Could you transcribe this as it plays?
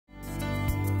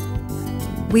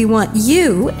We want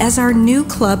you as our new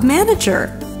club manager.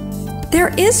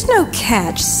 There is no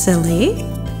catch, silly.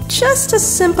 Just a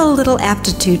simple little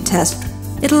aptitude test.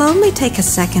 It'll only take a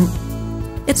second.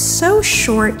 It's so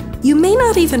short, you may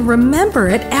not even remember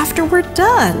it after we're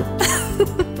done.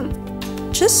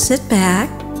 Just sit back,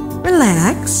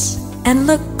 relax, and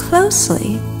look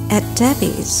closely at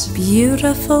Debbie's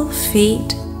beautiful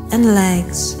feet and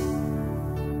legs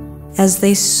as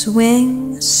they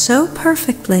swing so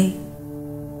perfectly,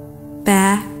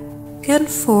 back and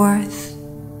forth,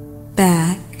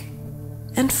 back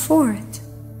and forth.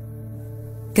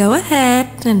 Go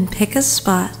ahead and pick a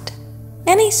spot,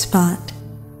 any spot,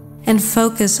 and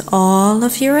focus all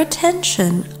of your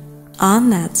attention on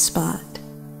that spot.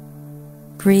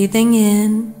 Breathing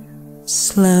in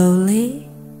slowly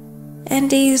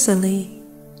and easily,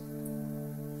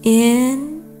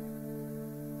 in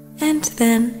and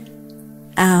then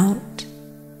out,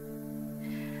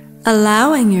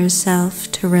 allowing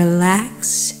yourself to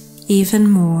relax even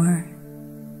more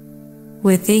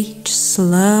with each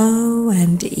slow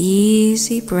and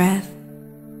easy breath,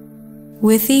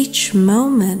 with each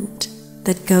moment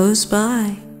that goes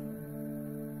by,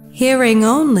 hearing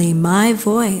only my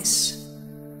voice.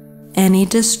 Any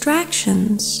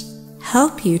distractions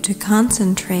help you to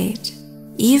concentrate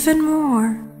even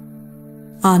more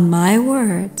on my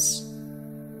words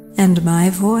and my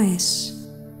voice.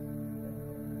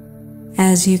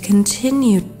 As you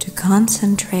continue to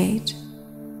concentrate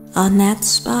on that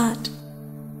spot,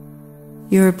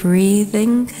 your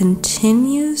breathing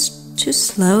continues to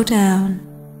slow down,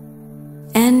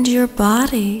 and your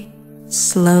body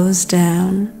slows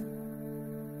down,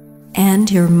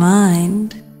 and your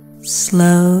mind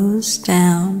slows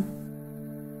down,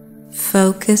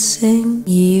 focusing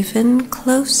even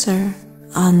closer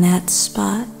on that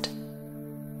spot,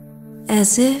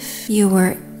 as if you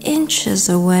were inches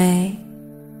away.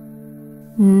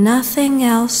 Nothing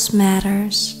else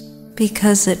matters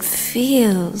because it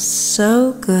feels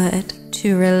so good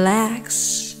to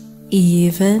relax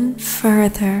even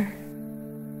further.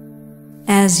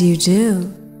 As you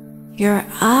do, your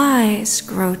eyes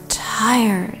grow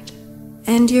tired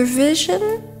and your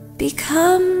vision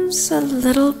becomes a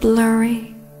little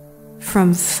blurry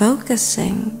from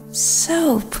focusing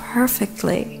so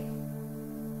perfectly.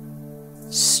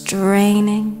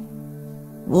 Straining,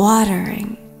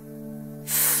 watering,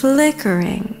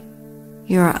 flickering,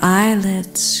 your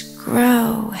eyelids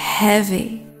grow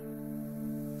heavy,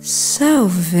 so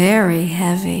very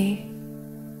heavy.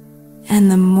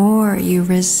 And the more you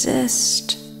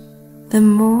resist, the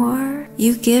more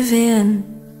you give in,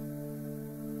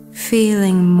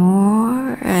 feeling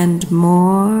more and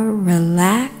more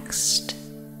relaxed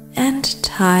and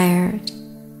tired,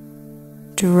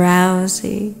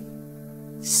 drowsy,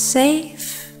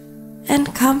 safe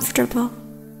and comfortable,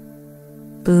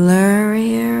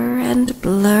 blurrier and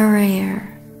blurrier,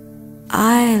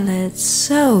 eyelids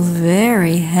so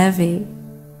very heavy.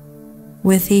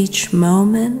 With each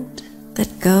moment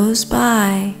that goes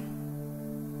by,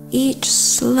 each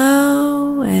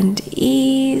slow and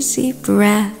easy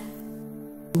breath,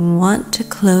 you want to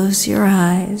close your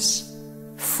eyes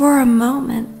for a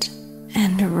moment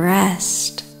and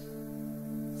rest.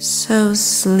 So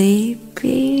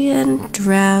sleepy and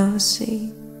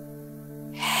drowsy,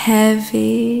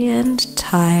 heavy and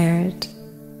tired,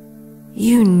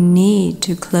 you need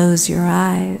to close your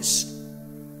eyes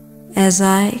as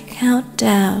I count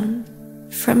down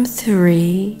from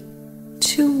 3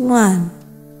 to 1.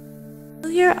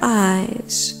 Your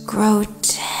eyes grow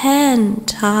 10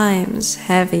 times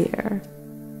heavier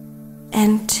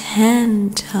and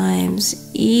 10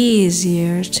 times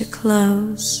easier to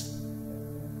close.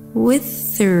 With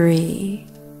 3,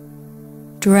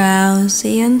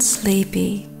 drowsy and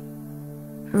sleepy,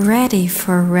 ready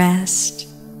for rest,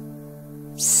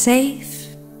 safe,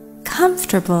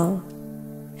 comfortable,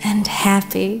 and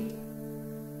happy.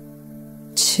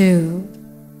 2,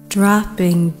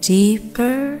 dropping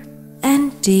deeper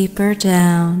and deeper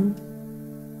down.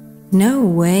 No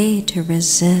way to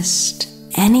resist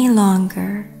any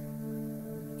longer.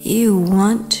 You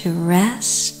want to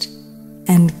rest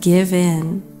and give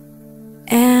in.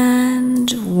 And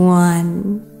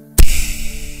 1.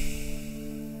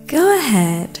 Go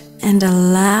ahead and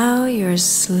allow your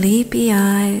sleepy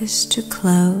eyes to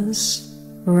close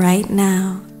right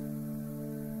now.